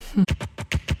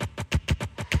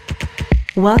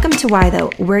Welcome to Why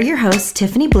Though. We're your hosts,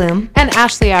 Tiffany Bloom and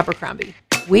Ashley Abercrombie.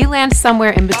 We land somewhere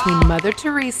in between Mother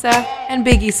Teresa and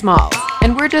Biggie Smalls,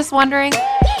 and we're just wondering,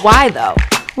 why though?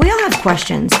 We all have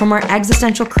questions, from our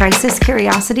existential crisis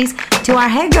curiosities to our,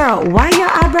 hey girl, why your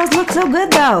eyebrows look so good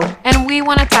though? And we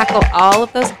want to tackle all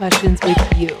of those questions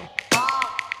with you.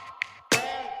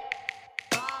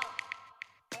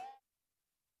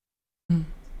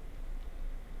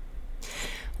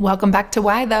 Welcome back to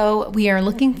Why Though. We are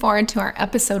looking forward to our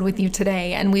episode with you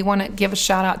today, and we want to give a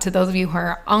shout out to those of you who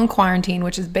are on quarantine,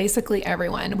 which is basically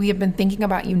everyone. We have been thinking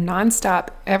about you nonstop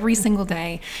every single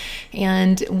day,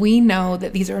 and we know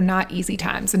that these are not easy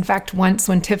times. In fact, once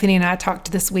when Tiffany and I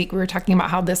talked this week, we were talking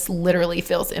about how this literally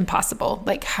feels impossible.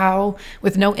 Like how,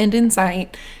 with no end in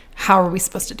sight, how are we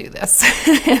supposed to do this?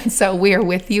 And so we are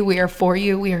with you. We are for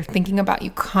you. We are thinking about you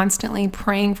constantly,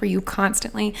 praying for you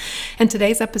constantly. And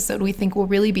today's episode, we think, will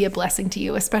really be a blessing to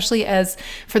you, especially as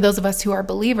for those of us who are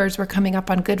believers, we're coming up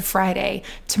on Good Friday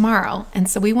tomorrow. And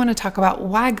so we want to talk about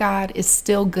why God is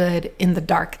still good in the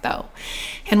dark, though.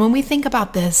 And when we think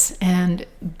about this and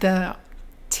the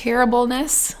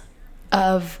terribleness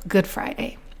of Good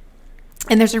Friday,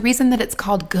 and there's a reason that it's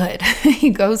called good. He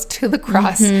goes to the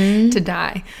cross to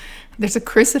die. There's a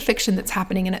crucifixion that's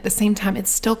happening, and at the same time,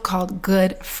 it's still called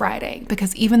Good Friday,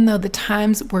 because even though the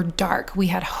times were dark, we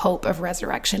had hope of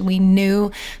resurrection. We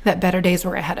knew that better days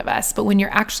were ahead of us. But when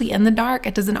you're actually in the dark,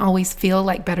 it doesn't always feel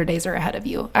like better days are ahead of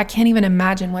you. I can't even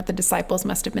imagine what the disciples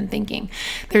must have been thinking.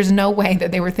 There's no way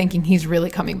that they were thinking he's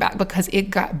really coming back, because it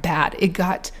got bad. It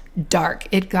got dark.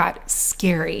 It got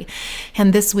scary.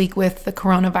 And this week with the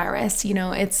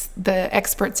coronavirus, it's the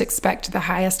experts expect the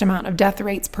highest amount of death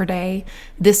rates per day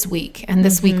this week. And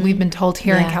this week we've been told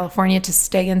here in California to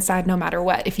stay inside no matter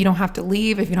what. If you don't have to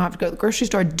leave, if you don't have to go to the grocery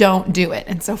store, don't do it.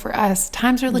 And so for us,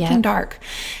 times are looking dark.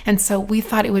 And so we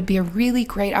thought it would be a really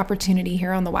great opportunity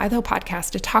here on the Why Though podcast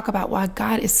to talk about why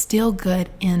God is still good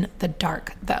in the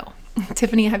dark, though.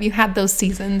 Tiffany, have you had those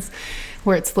seasons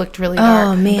where it's looked really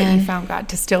dark, but you found God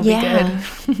to still be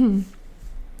good?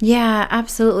 Yeah,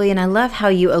 absolutely. And I love how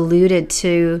you alluded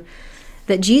to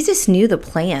that Jesus knew the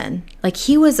plan. Like,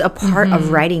 he was a part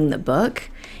of writing the book.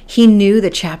 He knew the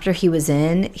chapter he was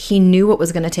in. He knew what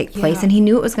was going to take place, and he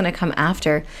knew what was going to come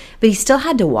after. But he still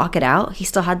had to walk it out. He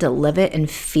still had to live it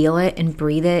and feel it and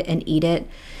breathe it and eat it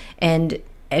and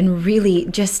really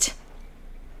just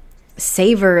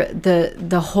savor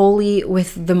the holy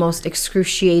with the most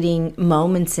excruciating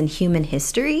moments in human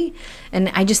history. And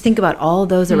I just think about all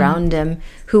those around him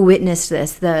who witnessed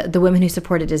this, the women who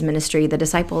supported his ministry, the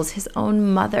disciples, his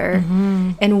own mother,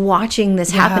 and watching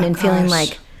this happen and feeling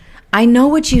like, I know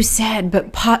what you said,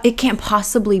 but it can't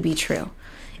possibly be true.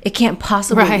 It can't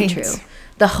possibly be true.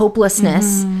 The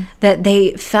hopelessness that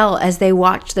they felt as they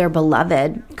watched their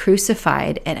beloved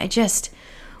crucified. And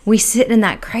we sit in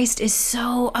that. Christ is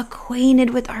so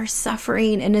acquainted with our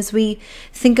suffering. And as we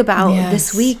think about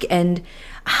this week and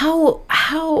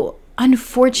how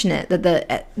unfortunate that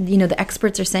the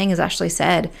experts are saying, as Ashley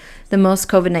said, the most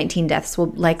COVID-19 deaths will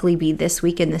likely be this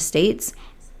week in the States.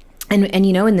 And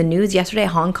in the news yesterday,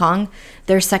 Hong Kong,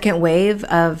 their second wave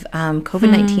of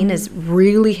COVID-19 has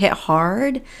really hit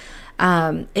hard.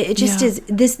 It just is,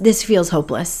 this feels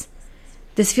hopeless.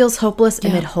 This feels hopeless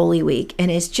amid Holy Week,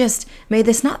 and it's just, may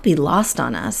this not be lost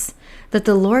on us, that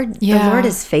the Lord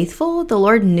is faithful, the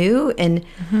Lord knew, and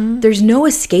there's no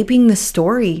escaping the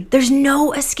story. There's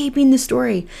no escaping the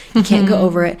story. You can't go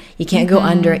over it. You can't go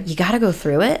under it. You got to go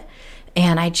through it.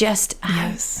 And I just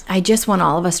want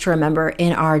all of us to remember,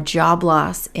 in our job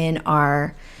loss, in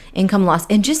our income loss,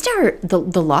 and just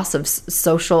the loss of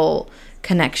social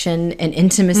connection and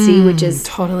intimacy, which is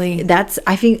totally,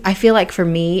 I feel like for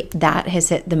me that has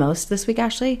hit the most this week,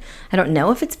 Ashley. I don't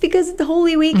know if it's because of the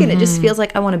Holy Week and it just feels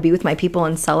like I want to be with my people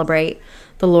and celebrate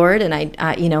the Lord, and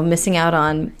I missing out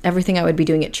on everything I would be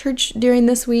doing at church during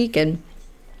this week and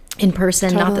in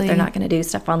person. Not that they're not going to do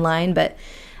stuff online, but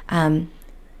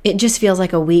it just feels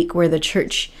like a week where the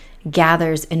church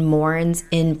gathers and mourns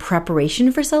in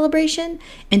preparation for celebration,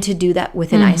 and to do that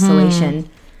within isolation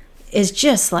is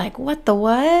just like, what the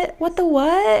what?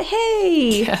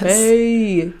 Hey. Yes.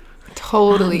 Hey.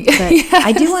 Totally. But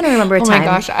I do want to remember a time. Oh my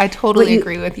gosh, I totally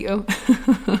agree with you.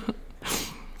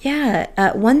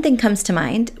 One thing comes to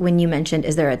mind when you mentioned,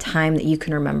 is there a time that you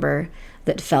can remember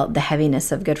that felt the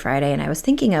heaviness of Good Friday? And I was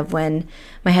thinking of when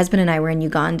my husband and I were in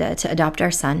Uganda to adopt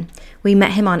our son. We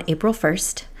met him on April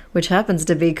 1st, which happens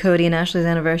to be Cody and Ashley's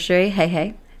anniversary.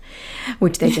 Hey.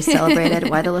 Which they just celebrated.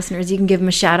 Why the listeners, you can give them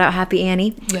a shout out. Happy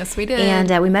Annie. Yes, we did.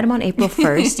 And we met him on April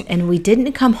 1st, and we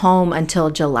didn't come home until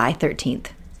July 13th.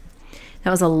 That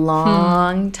was a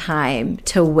long time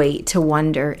to wait, to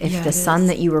wonder if Yeah, the it son is.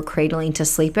 that you were cradling to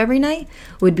sleep every night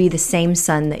would be the same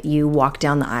son that you walked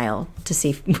down the aisle to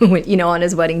see, on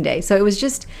his wedding day. So it was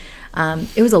just,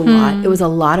 it was a lot. It was a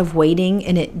lot of waiting,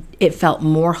 and it felt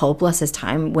more hopeless as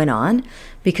time went on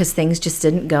because things just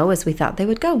didn't go as we thought they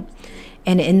would go.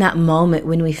 And in that moment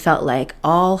when we felt like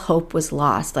all hope was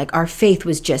lost, like our faith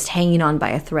was just hanging on by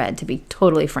a thread, to be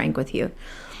totally frank with you.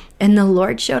 And the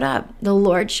Lord showed up. The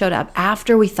Lord showed up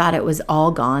after we thought it was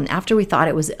all gone, after we thought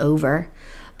it was over.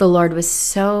 The Lord was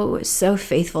so, so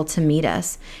faithful to meet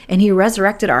us. And he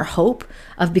resurrected our hope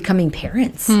of becoming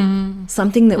parents.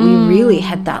 Something that we really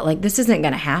had thought, like, this isn't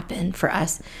going to happen for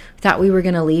us. We thought we were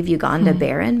going to leave Uganda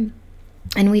barren.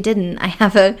 And we didn't. I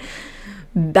have a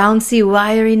bouncy,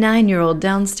 wiry 9-year-old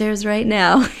downstairs right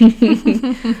now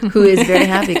who is very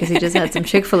happy because he just had some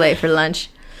Chick-fil-A for lunch.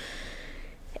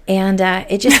 And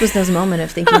it just was those moments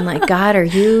of thinking, like, God, are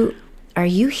you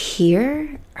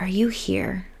here? Are you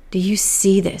here? Do you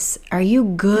see this? Are you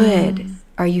good?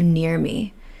 Are you near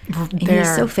me? And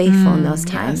he's so faithful in those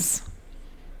times. Yes.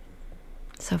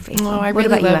 So faithful. Oh, I What really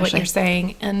about you, love what Ashley? you're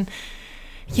saying. And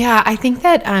yeah, I think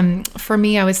that for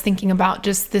me, I was thinking about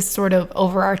just this sort of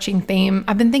overarching theme.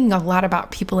 I've been thinking a lot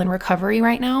about people in recovery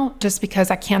right now, just because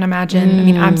I can't imagine. I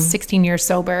mean, I'm 16 years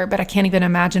sober, but I can't even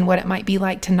imagine what it might be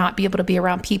like to not be able to be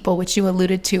around people, which you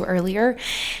alluded to earlier.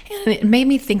 And it made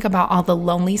me think about all the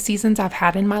lonely seasons I've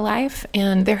had in my life.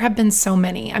 And there have been so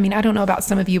many. I mean, I don't know about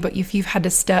some of you, but if you've had to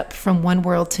step from one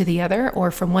world to the other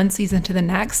or from one season to the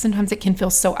next, sometimes it can feel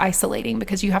so isolating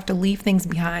because you have to leave things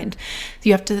behind.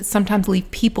 You have to sometimes leave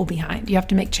people behind. You have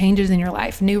to make changes in your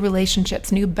life, new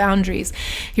relationships, new boundaries.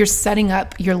 You're setting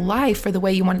up your life for the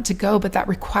way you want it to go, but that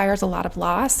requires a lot of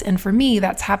loss. And for me,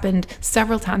 that's happened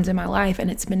several times in my life, and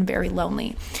it's been very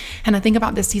lonely. And I think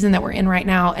about this season that we're in right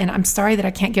now, and I'm sorry that I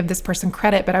can't give this person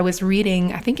credit, but I was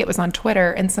reading, I think it was on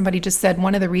Twitter, and somebody just said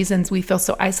one of the reasons we feel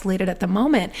so isolated at the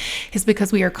moment is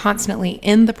because we are constantly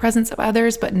in the presence of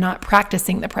others, but not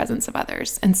practicing the presence of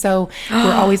others. And so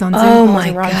we're always on Zoom calls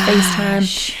or we're on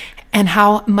FaceTime. And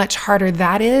how much harder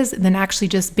that is than actually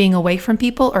just being away from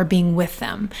people or being with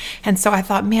them. And so I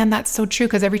thought, man, that's so true,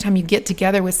 because every time you get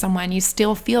together with someone, you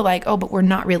still feel like, oh, but we're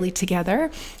not really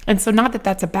together. And so not that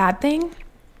that's a bad thing,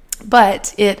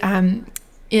 but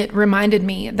it reminded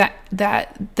me that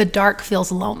the dark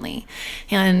feels lonely.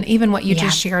 And even what you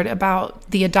just shared about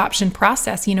the adoption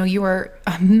process, you were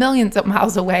millions of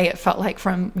miles away, it felt like,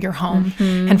 from your home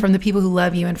and from the people who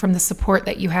love you and from the support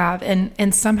that you have.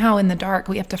 And somehow in the dark,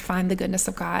 we have to find the goodness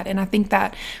of God. And I think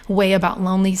that way about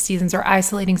lonely seasons or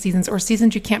isolating seasons or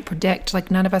seasons you can't predict,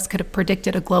 like none of us could have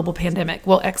predicted a global pandemic.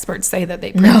 Well, experts say that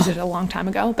they predicted it a long time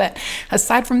ago, but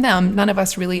aside from them, none of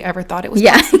us really ever thought it was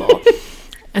possible.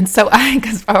 And so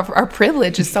because our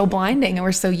privilege is so blinding, and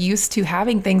we're so used to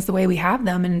having things the way we have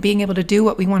them and being able to do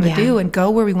what we want to do and go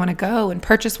where we want to go and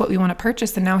purchase what we want to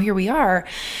purchase. And now here we are,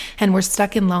 and we're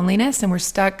stuck in loneliness, and we're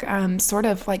stuck sort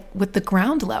of like with the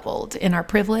ground leveled in our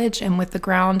privilege and with the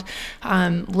ground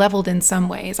leveled in some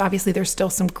ways. Obviously, there's still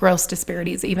some gross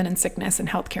disparities, even in sickness and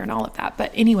healthcare and all of that. But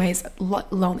anyways,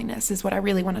 loneliness is what I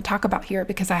really want to talk about here,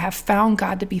 because I have found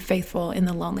God to be faithful in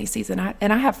the lonely season.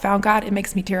 And I have found God, it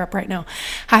makes me tear up right now.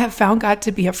 I have found God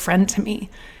to be a friend to me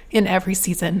in every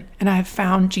season. And I have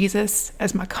found Jesus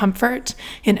as my comfort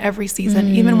in every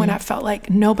season, even when I felt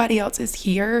like nobody else is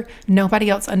here,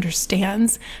 nobody else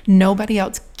understands, nobody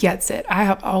else gets it. I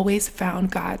have always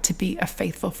found God to be a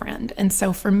faithful friend. And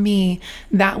so for me,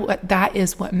 that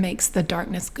is what makes the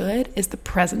darkness good, is the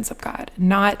presence of God,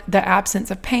 not the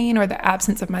absence of pain or the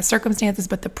absence of my circumstances,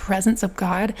 but the presence of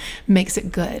God makes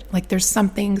it good. Like there's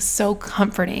something so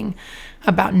comforting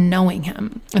about knowing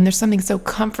him. And there's something so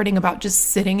comforting about just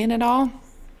sitting in it all,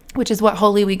 which is what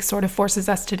Holy Week sort of forces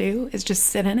us to do, is just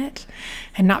sit in it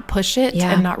and not push it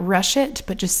and not rush it,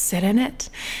 but just sit in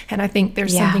it. And I think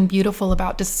there's something beautiful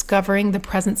about discovering the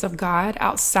presence of God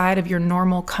outside of your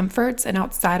normal comforts and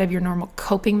outside of your normal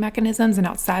coping mechanisms and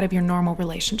outside of your normal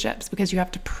relationships, because you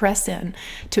have to press in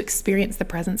to experience the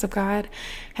presence of God.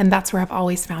 And that's where I've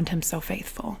always found him so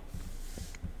faithful.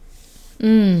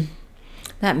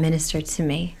 That ministered to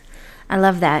me. I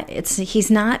love that.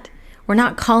 We're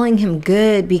not calling him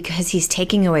good because he's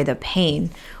taking away the pain.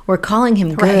 We're calling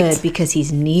him good because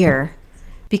he's near.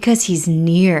 Because he's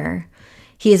near.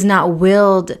 He has not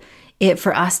willed it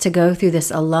for us to go through this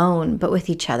alone, but with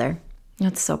each other.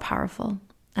 That's so powerful.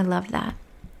 I love that.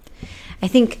 I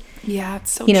think, it's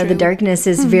so true. true. The darkness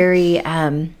is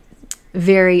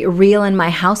very real in my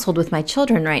household with my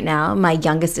children right now. My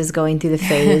youngest is going through the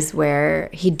phase where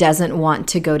he doesn't want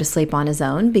to go to sleep on his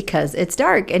own because it's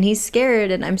dark and he's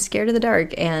scared, and I'm scared of the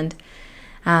dark. And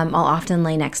I'll often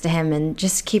lay next to him and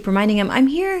just keep reminding him, I'm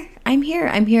here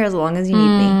as long as you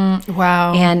need me.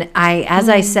 Wow. And as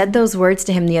I said those words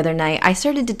to him the other night, I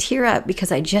started to tear up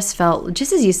because I just felt,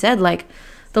 just as you said, like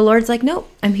the Lord's like,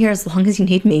 nope, I'm here as long as you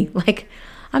need me. Like,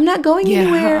 I'm not going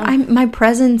anywhere. My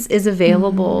presence is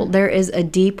available. There is a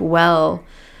deep well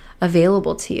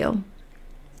available to you.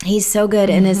 He's so good.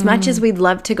 And as much as we'd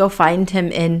love to go find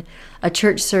him in a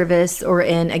church service or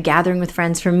in a gathering with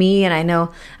friends, for me, and I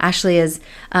know Ashley is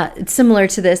similar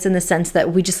to this in the sense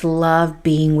that we just love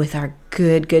being with our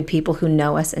good people who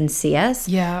know us and see us.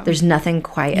 Yeah. There's nothing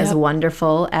quite as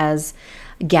wonderful as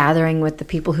gathering with the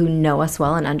people who know us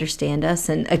well and understand us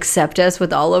and accept us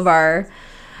with all of our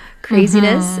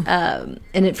craziness.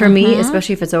 And for me,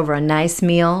 especially if it's over a nice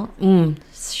meal,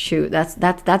 shoot, that's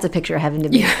a picture of heaven to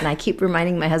me. And I keep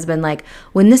reminding my husband, like,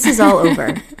 when this is all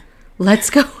over, let's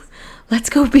go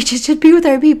just be with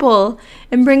our people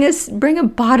and bring a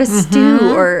pot of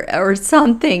stew or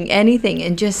something, anything,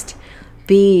 and just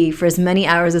be for as many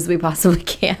hours as we possibly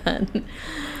can.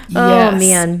 Oh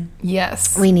man,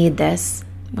 yes, we need this.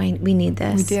 We need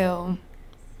this.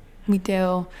 We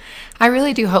do. I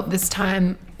really do hope this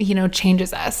time,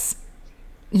 changes us.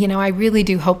 I really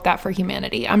do hope that for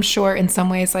humanity. I'm sure in some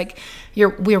ways, like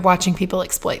we're watching people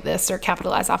exploit this or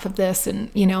capitalize off of this.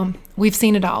 And, we've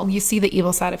seen it all. You see the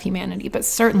evil side of humanity, but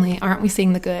certainly aren't we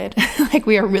seeing the good? Like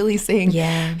we are really seeing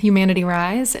humanity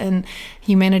rise and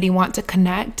humanity want to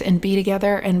connect and be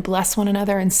together and bless one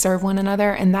another and serve one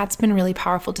another. And that's been really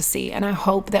powerful to see. And I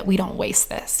hope that we don't waste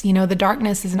this. The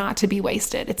darkness is not to be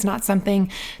wasted. It's not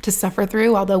something to suffer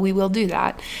through, although we will do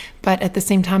that. But at the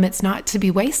same time, it's not to be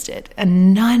wasted.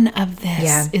 And none of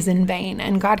this is in vain.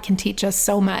 And God can teach us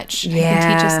so much. He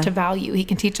can teach us to value. He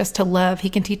can teach us to love. He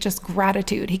can teach us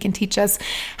gratitude. He can teach us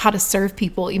how to serve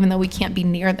people, even though we can't be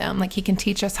near them. Like he can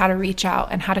teach us how to reach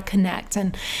out and how to connect.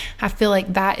 And I feel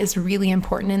like that is really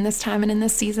important in this time and in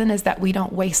this season, is that we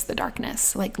don't waste the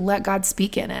darkness. Like let God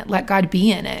speak in it. Let God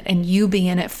be in it. And you be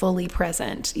in it fully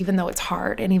present, even though it's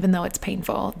hard and even though it's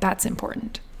painful. That's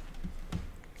important.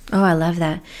 Oh, I love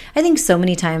that. I think so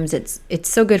many times it's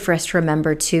so good for us to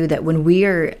remember too that when we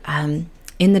are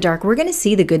in the dark, we're going to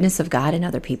see the goodness of God in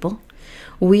other people.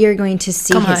 We are going to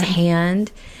see his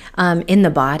hand in the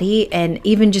body. And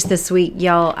even just this week,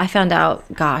 y'all, I found out,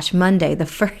 Monday, the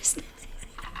first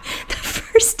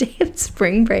day of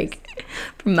spring break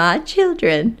for my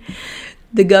children,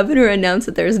 the governor announced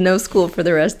that there's no school for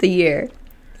the rest of the year.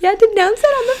 You had to announce that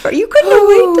on the first. You couldn't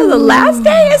wait till the last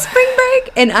day of spring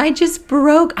break. And I just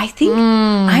broke. I think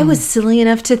I was silly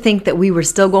enough to think that we were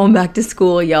still going back to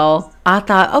school, y'all. I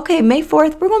thought, okay, May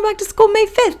 4th, we're going back to school May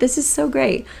 5th. This is so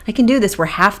great. I can do this. We're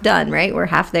half done, right? We're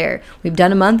half there. We've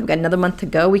done a month. We've got another month to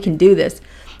go. We can do this.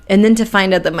 And then to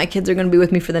find out that my kids are going to be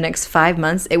with me for the next 5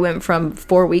 months, it went from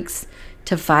 4 weeks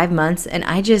to 5 months. And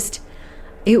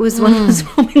it was one of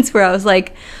those moments where I was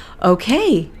like,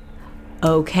 okay,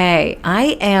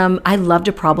 I love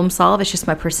to problem solve. It's just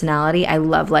my personality. I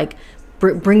love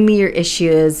bring me your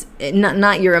issues,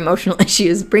 not your emotional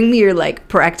issues. Bring me your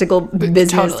practical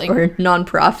business or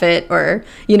nonprofit or,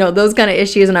 those kind of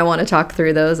issues. And I want to talk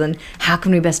through those and how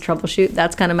can we best troubleshoot?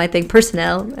 That's kind of my thing,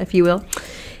 personnel, if you will.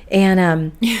 And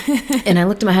and I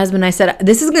looked at my husband and I said,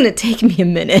 this is going to take me a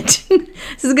minute.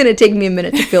 This is going to take me a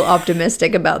minute to feel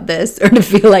optimistic about this or to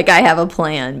feel like I have a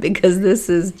plan because this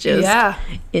is just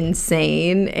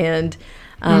insane. And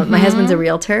my husband's a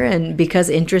realtor, and because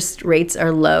interest rates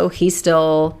are low, he's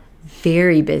still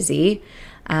very busy.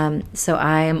 So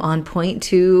I am on point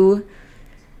to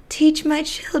teach my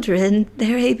children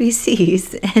their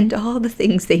ABCs and all the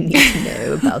things they need to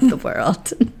know about the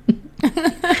world.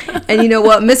 And you know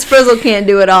what? Miss Frizzle can't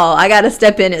do it all. I got to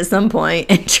step in at some point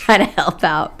and try to help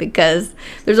out because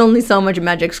there's only so much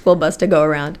Magic School Bus to go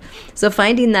around. So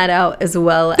finding that out, as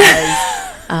well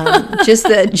as just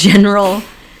the general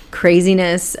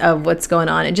craziness of what's going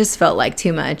on, it just felt like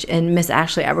too much. And Miss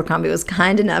Ashley Abercrombie was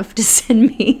kind enough to send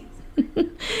me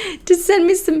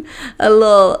a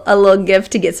little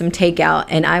gift to get some takeout,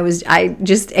 and I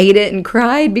just ate it and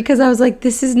cried because I was like,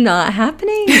 this is not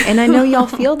happening. And I know y'all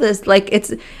feel this,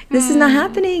 this is not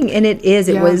happening, and it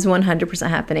was 100%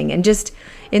 happening. And just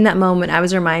in that moment I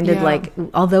was reminded,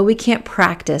 although we can't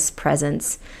practice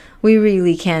presence, we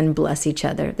really can bless each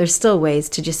other. There's still ways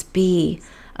to just be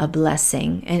a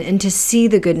blessing and to see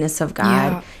the goodness of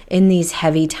God in these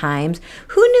heavy times.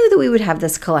 Who knew that we would have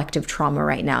this collective trauma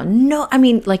right now? No, I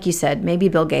mean, like you said, maybe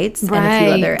Bill Gates and a few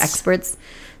other experts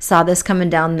saw this coming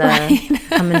down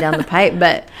the pipe.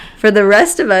 But for the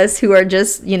rest of us who are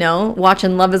just,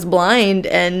 watching Love is Blind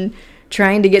and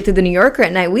trying to get through the New Yorker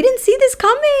at night, we didn't see this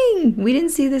coming. We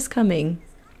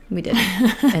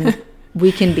didn't. And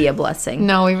we can be a blessing.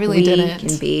 No, we really didn't. We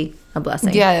can be a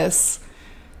blessing. Yes.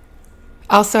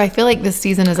 Also, I feel like this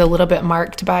season is a little bit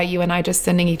marked by you and I just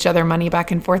sending each other money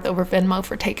back and forth over Venmo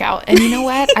for takeout. And you know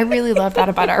what? I really love that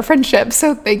about our friendship.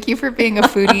 So thank you for being a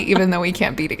foodie, even though we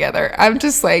can't be together. I'm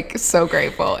just like so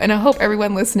grateful. And I hope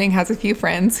everyone listening has a few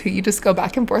friends who you just go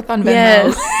back and forth on Venmo.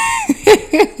 Yes.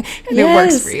 And it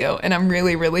works for you. And I'm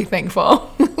really, really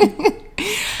thankful.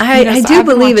 I do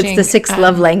believe it's the sixth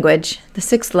love language. The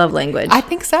sixth love language. I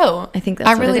think so. I think that's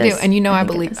I what really it do. is. And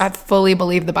I fully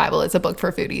believe the Bible is a book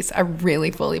for foodies. I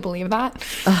really fully believe that.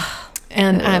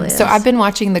 And really so is. I've been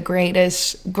watching the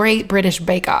Great British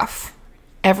Bake Off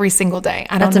every single day.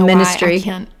 I don't That's a know ministry. why I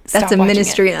can't That's stop a watching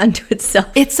ministry it. unto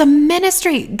itself. It's a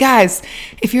ministry. Guys,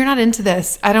 if you're not into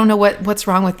this, I don't know what's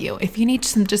wrong with you. If you need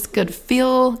some just good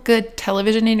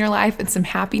television in your life and some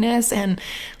happiness and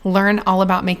learn all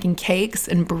about making cakes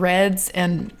and breads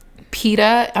and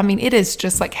pita, I mean, it is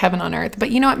just like heaven on earth. But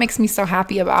you know what makes me so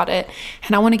happy about it?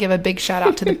 And I want to give a big shout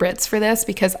out to the Brits for this,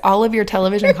 because all of your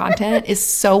television content is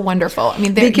so wonderful. I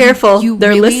mean, Be careful. They're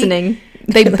really, listening.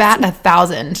 They bat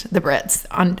 1,000, the Brits,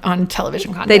 on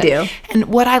television content. They do. And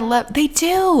what I love, they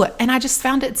do. And I just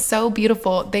found it so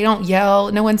beautiful. They don't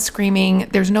yell. No one's screaming.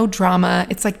 There's no drama.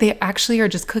 It's like they actually are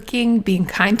just cooking, being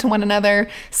kind to one another,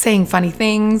 saying funny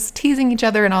things, teasing each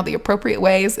other in all the appropriate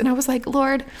ways. And I was like,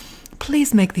 Lord,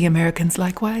 please make the Americans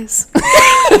likewise.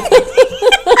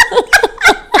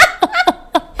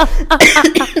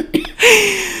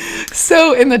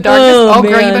 So in the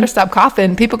darkness, girl, you better stop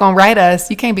coughing. People gonna write us.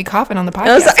 You can't be coughing on the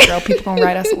podcast, girl. People gonna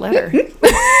write us a letter.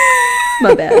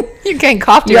 My bad. You can't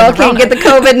cough. Y'all can't get the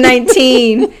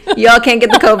COVID-19. Y'all can't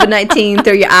get the COVID-19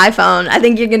 through your iPhone. I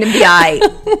think you're gonna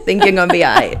be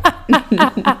alright.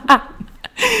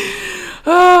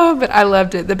 Oh, but I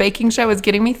loved it. The baking show is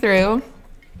getting me through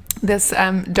this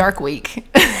dark week.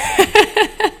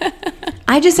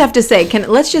 I just have to say,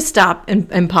 let's just stop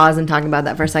and pause and talk about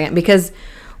that for a second, because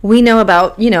we know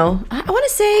about, I want to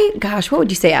say, gosh, what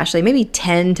would you say, Ashley? Maybe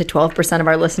 10 to 12% of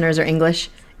our listeners are English.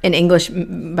 In English,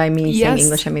 by me saying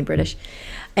English, I mean British.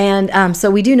 And so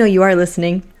we do know you are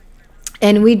listening.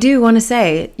 And we do want to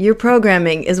say your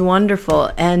programming is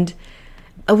wonderful. And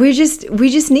we just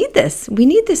need this. We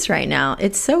need this right now.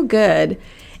 It's so good.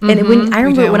 And when I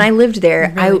remember when I lived there,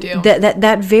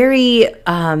 that very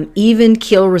even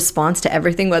keel response to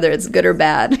everything, whether it's good or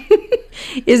bad,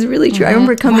 is really true. I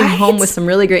remember coming home with some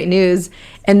really great news,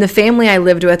 and the family I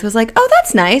lived with was like, "Oh,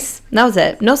 that's nice." And that was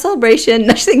it. No celebration,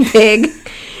 nothing big.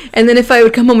 And then if I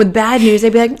would come home with bad news,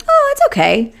 they'd be like, "Oh, it's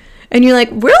okay." And you're like,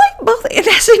 "Really?" Both. It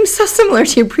seems so similar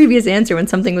to your previous answer when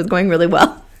something was going really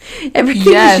well.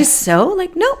 Everything was just so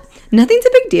like, "Nope, nothing's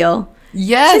a big deal."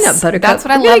 Yes, that's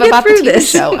what I love about the TV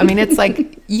show. I mean, it's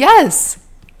like, yes,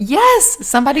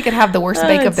 somebody could have the worst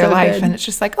bake of their life, and it's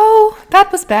just like, oh, that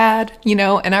was bad,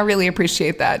 and I really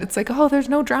appreciate that. It's like, oh, there's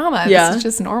no drama. Yeah. This is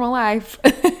just normal life.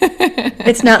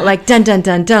 It's not like, dun, dun,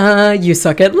 dun, dun, you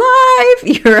suck at life.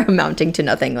 You're amounting to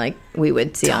nothing like we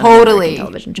would see on a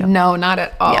television show. No, not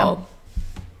at all.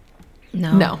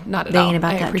 Yeah. No, not at all. Ain't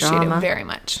about I that appreciate drama. it very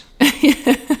much.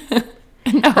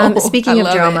 Speaking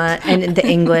of drama and the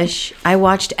English, I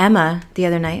watched Emma the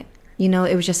other night.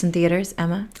 It was just in theaters,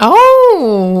 Emma.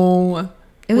 Oh.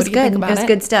 It was good. It was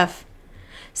good stuff.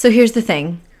 So here's the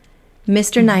thing.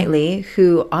 Mr. Knightley,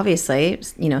 who obviously,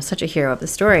 such a hero of the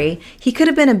story, he could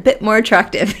have been a bit more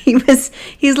attractive.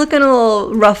 He's looking a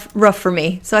little rough for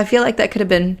me. So I feel like that could have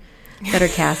been better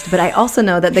cast. But I also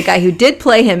know that the guy who did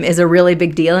play him is a really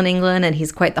big deal in England, and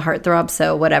he's quite the heartthrob.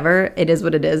 So whatever, it is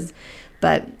what it is.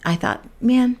 But I thought,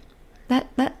 man,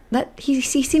 that he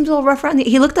seems a little rough around.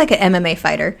 He looked like an MMA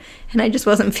fighter, and I just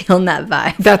wasn't feeling that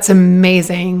vibe. That's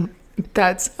amazing.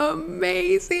 Oh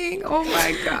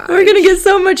my God. We're gonna get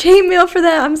so much hate mail for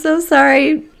that. I'm so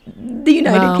sorry. The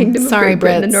United Kingdom of Great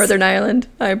Britain and Northern Ireland.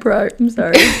 I'm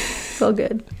sorry. It's all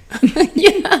good.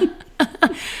 Yeah.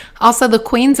 Also, the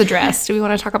Queen's address. Do we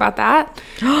want to talk about that?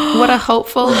 What a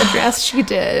hopeful address she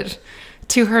did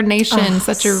to her nation.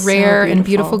 Such a rare and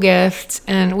beautiful gift.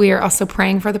 And we are also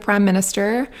praying for the Prime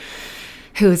Minister,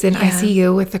 who's in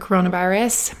ICU with the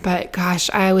coronavirus. But gosh,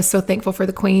 I was so thankful for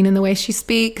the Queen and the way she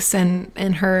speaks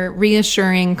and her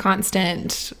reassuring,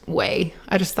 constant way.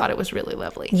 I just thought it was really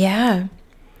lovely. Yeah.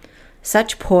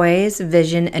 Such poise,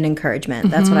 vision, and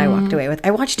encouragement. That's what I walked away with. I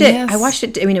watched it. Yes.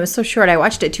 I mean, it was so short. I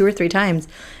watched it 2 or 3 times.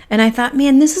 And I thought,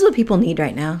 man, this is what people need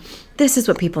right now. This is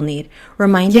what people need.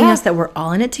 Reminding us that we're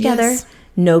all in it together. Yes.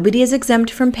 Nobody is exempt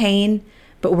from pain,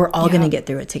 but we're all going to get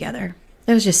through it together.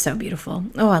 It was just so beautiful.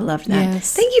 Oh, I loved that.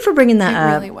 Yes. Thank you for bringing that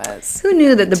up. It really was. Who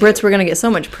knew that the Brits were going to get so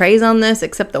much praise on this,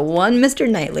 except the one Mr.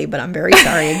 Knightley, but I'm very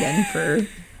sorry again for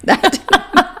that.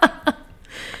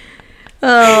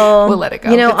 Oh, we'll let it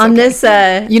go. You know, It's on okay. this,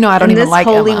 I don't on even this like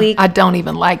Holy Emma. Week. I don't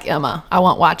even like Emma. I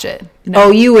won't watch it. No.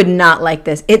 Oh, you would not like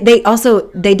this. They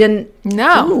didn't.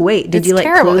 No. Ooh, wait. Did It's you like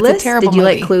terrible. Clueless? It's a terrible Did you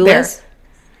like movie. Clueless?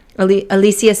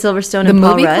 Alicia Silverstone The and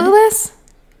Paul movie Rudd. Clueless?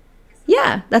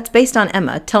 Yeah, that's based on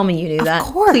Emma. Tell me you knew that.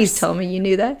 course. Please tell me you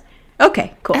knew that.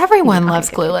 Okay, cool. Everyone Okay, loves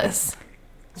good. Clueless.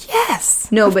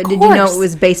 Yes. No, of but did you know course. it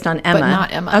was based on Emma?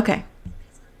 not Emma. Okay.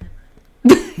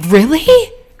 Really?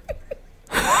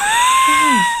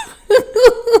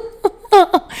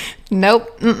 Nope.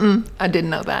 I didn't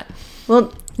know that.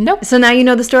 Well, Nope. so now you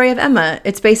know the story of Emma.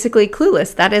 It's basically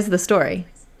Clueless. That is the story.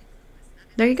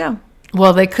 There you go.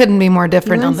 Well, they couldn't be more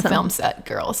different You on learned the some. film set,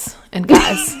 girls and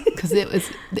guys, because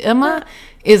Emma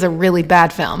is a really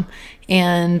bad film,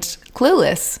 and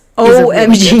Clueless. is a really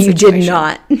OMG, good you did situation.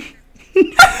 not.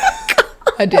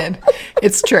 I did.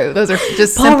 It's true. Those are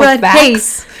just Paul simple Rudd, hey.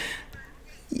 facts.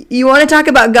 You want to talk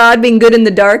about God being good in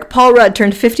the dark? Paul Rudd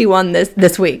turned 51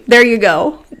 this week. There you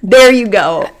go. There you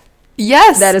go.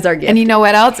 Yes, That is our gift. And you know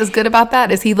what else is good about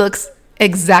that is he looks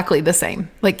exactly the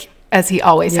same, like as he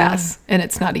always Yeah. has, and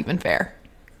it's not even fair.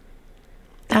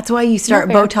 That's why you start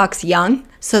Not fair. Botox young,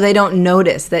 so they don't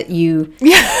notice that you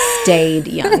stayed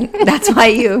young. That's why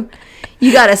you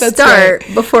got to That's start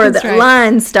right. before That's the right.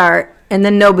 lines start, and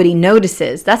then nobody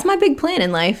notices. That's my big plan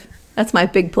in life. That's my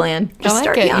big plan. Just I like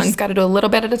start it. young, You just got to do a little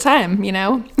bit at a time, you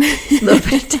know. a little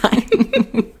bit of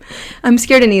time. I'm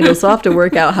scared of needles, so I'll have to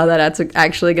work out how that's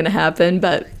actually going to happen,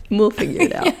 but we'll figure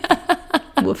it out.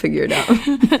 We'll figure it out.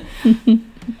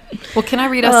 Well, can I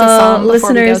read us a psalm before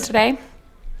we go listeners- today?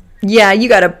 Yeah, you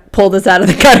got to pull this out of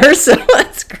the gutter, so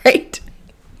that's great.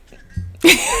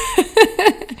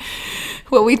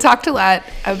 Well, we talked a lot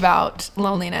about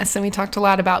loneliness, and we talked a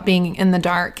lot about being in the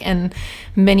dark, and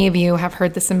many of you have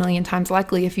heard this a million times.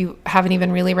 Likely, if you haven't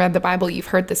even really read the Bible, you've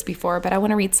heard this before, but I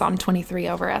want to read Psalm 23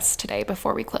 over us today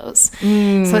before we close.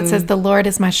 So it says, "The Lord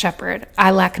is my shepherd.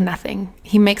 I lack nothing.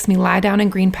 He makes me lie down in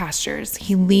green pastures.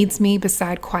 He leads me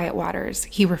beside quiet waters.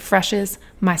 He refreshes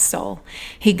my soul.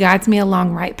 He guides me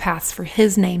along right paths for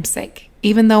his name's sake.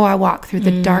 Even though I walk through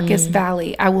the darkest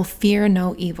valley, I will fear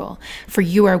no evil, for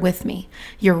you are with me.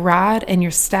 Your rod and your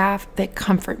staff, that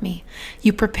comfort me.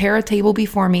 You prepare a table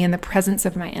before me in the presence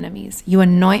of my enemies. You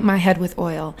anoint my head with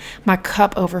oil. My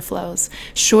cup overflows.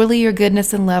 Surely your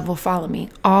goodness and love will follow me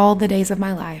all the days of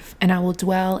my life, and I will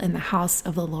dwell in the house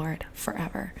of the Lord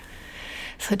forever."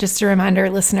 So just a reminder,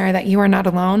 listener, that you are not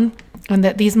alone, and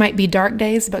that these might be dark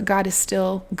days, but God is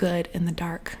still good in the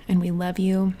dark, and we love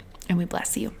you, and we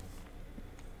bless you.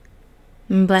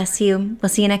 Bless you. We'll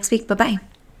see you next week. Bye-bye.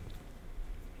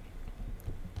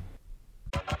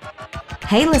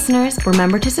 Hey, listeners,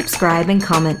 remember to subscribe and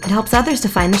comment. It helps others to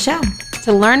find the show.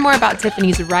 To learn more about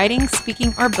Tiffany's writing,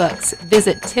 speaking, or books,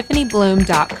 visit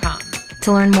TiffanyBloom.com.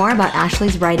 To learn more about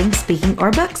Ashley's writing, speaking,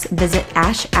 or books, visit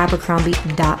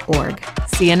ashabercrombie.org.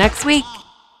 See you next week.